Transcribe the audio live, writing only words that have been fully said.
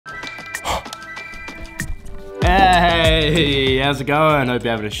Hey, how's it going? Hope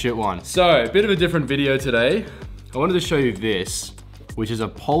you're having a shit one. So, a bit of a different video today. I wanted to show you this, which is a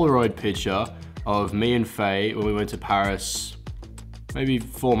Polaroid picture of me and Faye when we went to Paris maybe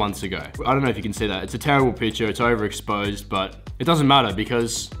 4 months ago. I don't know if you can see that. It's a terrible picture, it's overexposed, but it doesn't matter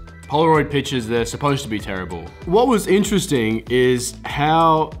because Polaroid pictures, they're supposed to be terrible. What was interesting is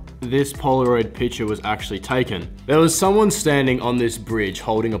how this Polaroid picture was actually taken. There was someone standing on this bridge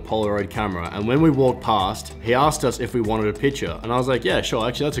holding a Polaroid camera, and when we walked past, he asked us if we wanted a picture. And I was like, yeah, sure,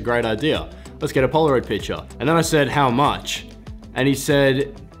 actually that's a great idea. Let's get a Polaroid picture. And then I said, how much? And he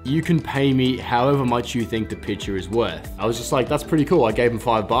said, you can pay me however much you think the picture is worth. I was just like, that's pretty cool. I gave him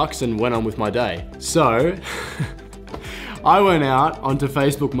 $5 and went on with my day. So, I went out onto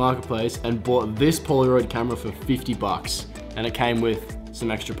Facebook Marketplace and bought this Polaroid camera for $50, and it came with some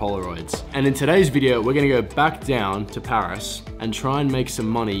extra Polaroids. And in today's video, we're gonna go back down to Paris and try and make some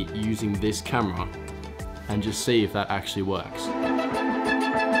money using this camera and just see if that actually works.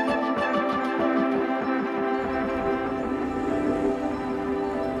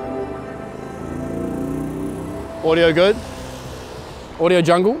 Audio good? Audio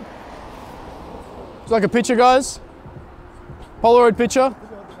jungle? Would you like a picture, guys? Polaroid picture?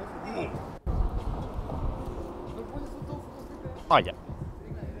 Oh yeah.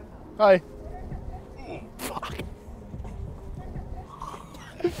 Hi. Fuck.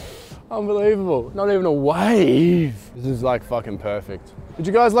 Unbelievable. Not even a wave. This is like fucking perfect. Would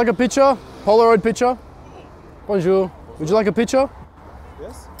you guys like a picture? Polaroid picture? Bonjour. Would you like a picture?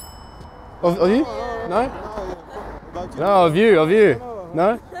 Yes. Of you? No? No, of you.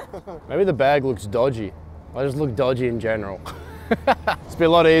 No? Maybe the bag looks dodgy. I just look dodgy in general. It'd be a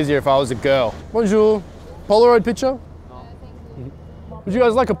lot easier if I was a girl. Bonjour. Polaroid picture? Would you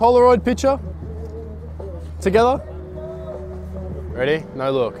guys like a Polaroid picture? Together? Ready?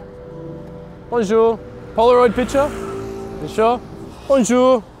 No look. Bonjour. Polaroid picture? You sure?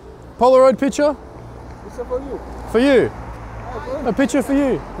 Bonjour. Polaroid picture? It's for you. For you? Okay. A picture for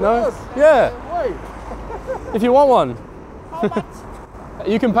you? No? Yes. Yeah. Wait. If you want one. How much?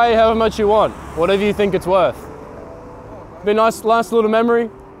 You can pay however much you want. Whatever you think it's worth. Be a nice little memory.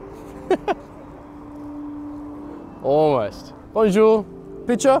 Almost. Bonjour.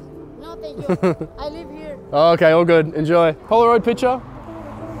 Picture? No, thank you. I live here. Oh, okay, all good. Enjoy. Polaroid picture?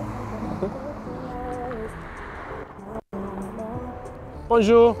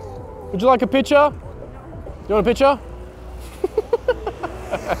 Bonjour. Would you like a picture? You want a picture?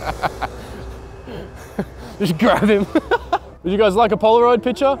 Just grab him. Would you guys like a Polaroid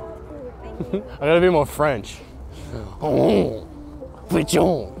picture? I gotta be more French. Oh,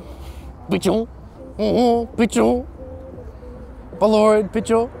 picture. Picture. Oh, picture. Polaroid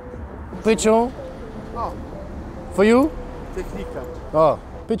picture. Picture. Oh. For you? Technique. Oh,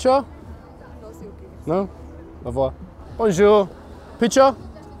 picture? No? Au revoir. Bonjour. Picture?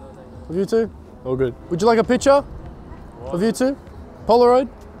 Of you two? All good. Would you like a picture? Of you two? Polaroid?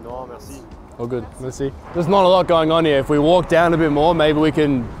 No, merci. All good. Merci. There's not a lot going on here. If we walk down a bit more, maybe we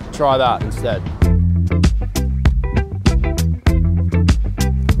can try that instead.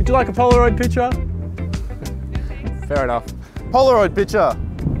 Would you like a Polaroid picture? Fair enough. Polaroid picture.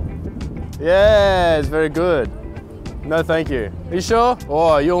 Yes, very good. No, thank you. Are you sure?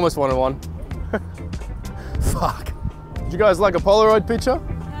 Oh, you almost wanted one. Fuck. Would you guys like a Polaroid picture?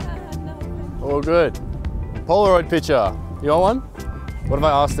 No. All good. Polaroid picture. You want one? What if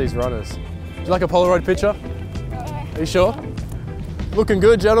I ask these runners? Would you like a Polaroid picture? Are you sure? Looking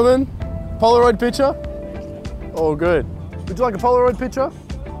good, gentlemen. Polaroid picture? All good. Would you like a Polaroid picture?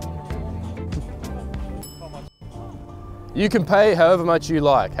 You can pay however much you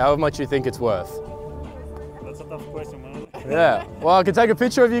like, however much you think it's worth. That's a tough question, man. Yeah. Well, I can take a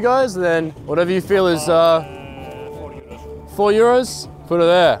picture of you guys, and then whatever you feel is 4 euros. 4 euros. Put it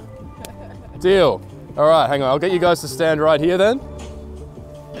there. Deal. All right, hang on. I'll get you guys to stand right here then.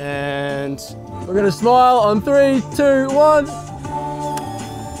 And we're gonna smile on 3, 2, 1.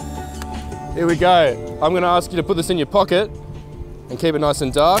 Here we go. I'm gonna ask you to put this in your pocket and keep it nice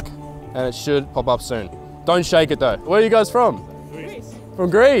and dark, and it should pop up soon. Don't shake it though. Where are you guys from? Greece.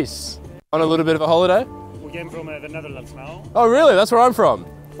 From Greece. On a little bit of a holiday? We came from the Netherlands now. Oh really? That's where I'm from.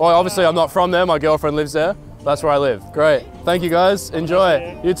 Well, obviously I'm not from there. My girlfriend lives there. That's where I live. Great. Thank you guys.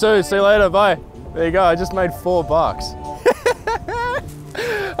 Enjoy. You too. See you later. Bye. There you go. I just made $4.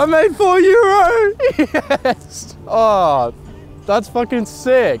 I made €4. Yes. Oh, that's fucking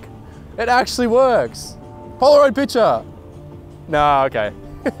sick. It actually works. Polaroid picture. No, okay.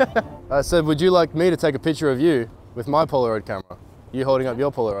 I said, would you like me to take a picture of you with my Polaroid camera? You holding up your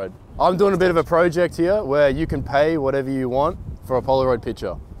Polaroid. I'm doing a bit of a project here where you can pay whatever you want for a Polaroid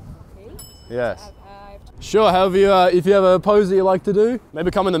picture. Okay. Yes. Sure, however you, if you have a pose that you like to do,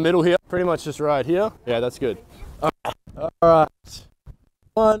 maybe come in the middle here. Pretty much just right here. Yeah, that's good. All right.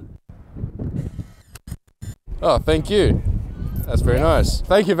 One. Oh, thank you. That's very nice.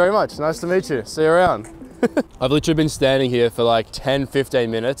 Thank you very much. Nice to meet you. See you around. I've literally been standing here for like 10, 15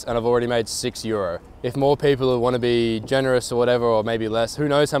 minutes and I've already made €6. If more people want to be generous or whatever, or maybe less, who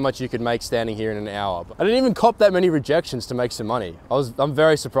knows how much you could make standing here in an hour. I didn't even cop that many rejections to make some money. I'm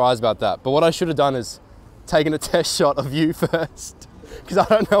very surprised about that. But what I should have done is taken a test shot of you first, because I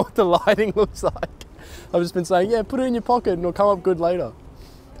don't know what the lighting looks like. I've just been saying, yeah, put it in your pocket and it'll come up good later.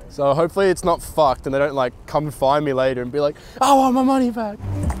 So hopefully it's not fucked and they don't like come and find me later and be like, I want my money back.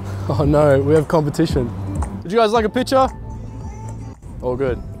 Oh no, we have competition. Would you guys like a picture? All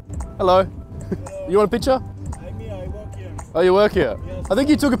good. Hello. You want a picture? I'm here, I work here. Oh, you work here? Yes. I think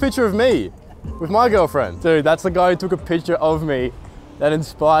you took a picture of me with my girlfriend. Dude, that's the guy who took a picture of me that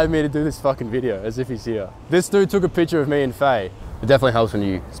inspired me to do this fucking video, as if he's here. This dude took a picture of me and Faye. It definitely helps when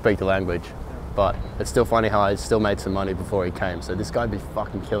you speak the language, but it's still funny how I still made some money before he came, so this guy'd be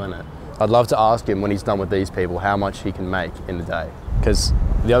fucking killing it. I'd love to ask him when he's done with these people how much he can make in a day. Because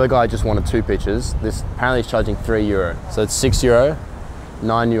the other guy just wanted 2 pictures. This apparently he's charging €3. So it's €6,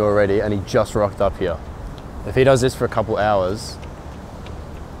 €9 already, and he just rocked up here. If he does this for a couple hours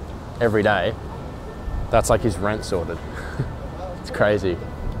every day, that's like his rent sorted. It's crazy.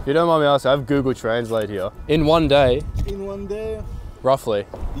 If you don't mind me asking, I have Google Translate here. In one day, In one day, roughly.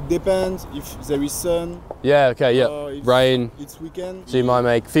 it depends if there is sun. Yeah, okay, yeah. If Rain. It's weekend. So you might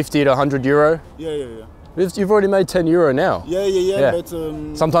make 50 to 100 euro. Yeah. You've already made 10 euro now. Yeah. But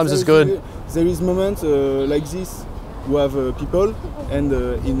Sometimes it's good. There is moments like this. You have people, and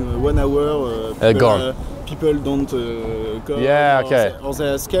in 1 hour, They're gone. People don't come. Yeah, okay. Or they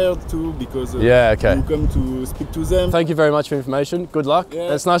are scared too because Yeah, okay. you come to speak to them. Thank you very much for information. Good luck.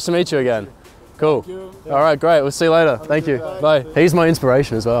 Yeah. It's nice to meet you again. Cool. Thank you. All right, great. We'll see you later. Thank you. Bye. He's my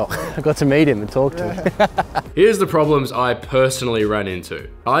inspiration as well. I got to meet him and talk to him. Here's the problems I personally ran into.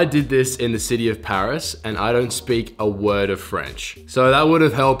 I did this in the city of Paris and I don't speak a word of French. So that would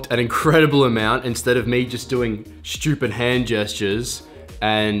have helped an incredible amount instead of me just doing stupid hand gestures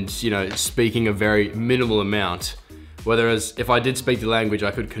and, you know, speaking a very minimal amount. Whereas if I did speak the language,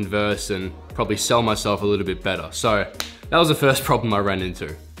 I could converse and probably sell myself a little bit better. So that was the first problem I ran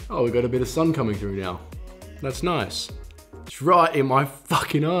into. Oh, we got a bit of sun coming through now. That's nice. It's right in my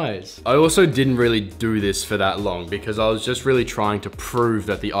fucking eyes. I also didn't really do this for that long because I was just really trying to prove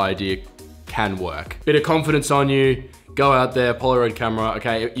that the idea can work. Bit of confidence on you, go out there, Polaroid camera,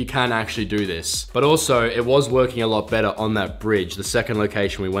 okay, you can actually do this. But also, it was working a lot better on that bridge, the second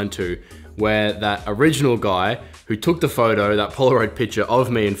location we went to, where that original guy who took the photo, that Polaroid picture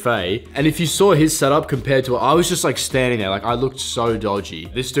of me and Faye, and if you saw his setup compared to it, I was just like standing there, like I looked so dodgy.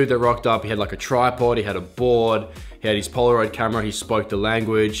 This dude that rocked up, he had like a tripod, he had a board, he had his Polaroid camera, he spoke the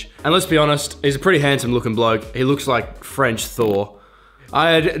language. And let's be honest, he's a pretty handsome looking bloke. He looks like French Thor.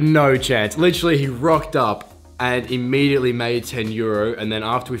 I had no chance. Literally, he rocked up and immediately made €10, and then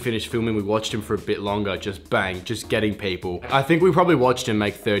after we finished filming, we watched him for a bit longer, just bang, just getting people. I think we probably watched him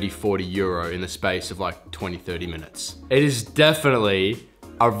make 30, 40 euro in the space of like 20, 30 minutes. It is definitely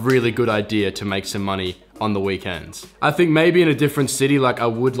a really good idea to make some money on the weekends. I think maybe in a different city, like I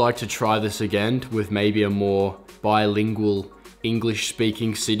would like to try this again with maybe a more bilingual English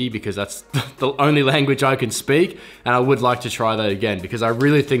speaking city, because that's the only language I can speak, and I would like to try that again because I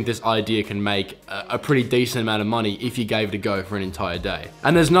really think this idea can make a pretty decent amount of money if you gave it a go for an entire day.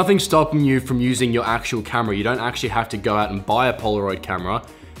 And there's nothing stopping you from using your actual camera. You don't actually have to go out and buy a Polaroid camera.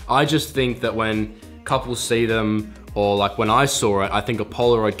 I just think that when couples see them, or like when I saw it, I think a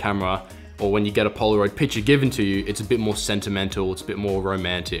Polaroid camera, or when you get a Polaroid picture given to you, it's a bit more sentimental, it's a bit more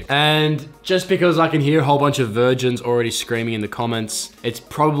romantic. And just because I can hear a whole bunch of virgins already screaming in the comments, it's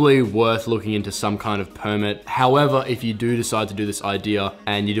probably worth looking into some kind of permit. However, if you do decide to do this idea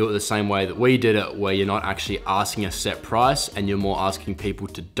and you do it the same way that we did it, where you're not actually asking a set price and you're more asking people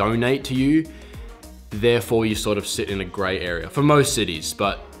to donate to you, therefore you sort of sit in a gray area for most cities,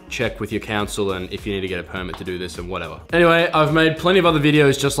 but check with your council and if you need to get a permit to do this and whatever. Anyway, I've made plenty of other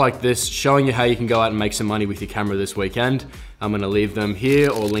videos just like this showing you how you can go out and make some money with your camera this weekend. I'm gonna leave them here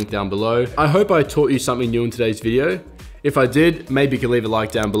or link down below. I hope I taught you something new in today's video. If I did, maybe you can leave a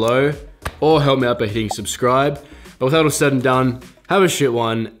like down below or help me out by hitting subscribe. But with that all said and done, have a shit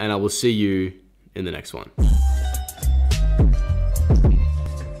one and I will see you in the next one.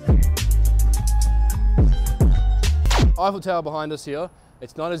 Eiffel Tower behind us here.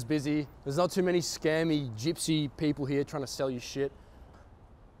 It's not as busy. There's not too many scammy gypsy people here trying to sell you shit.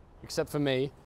 Except for me.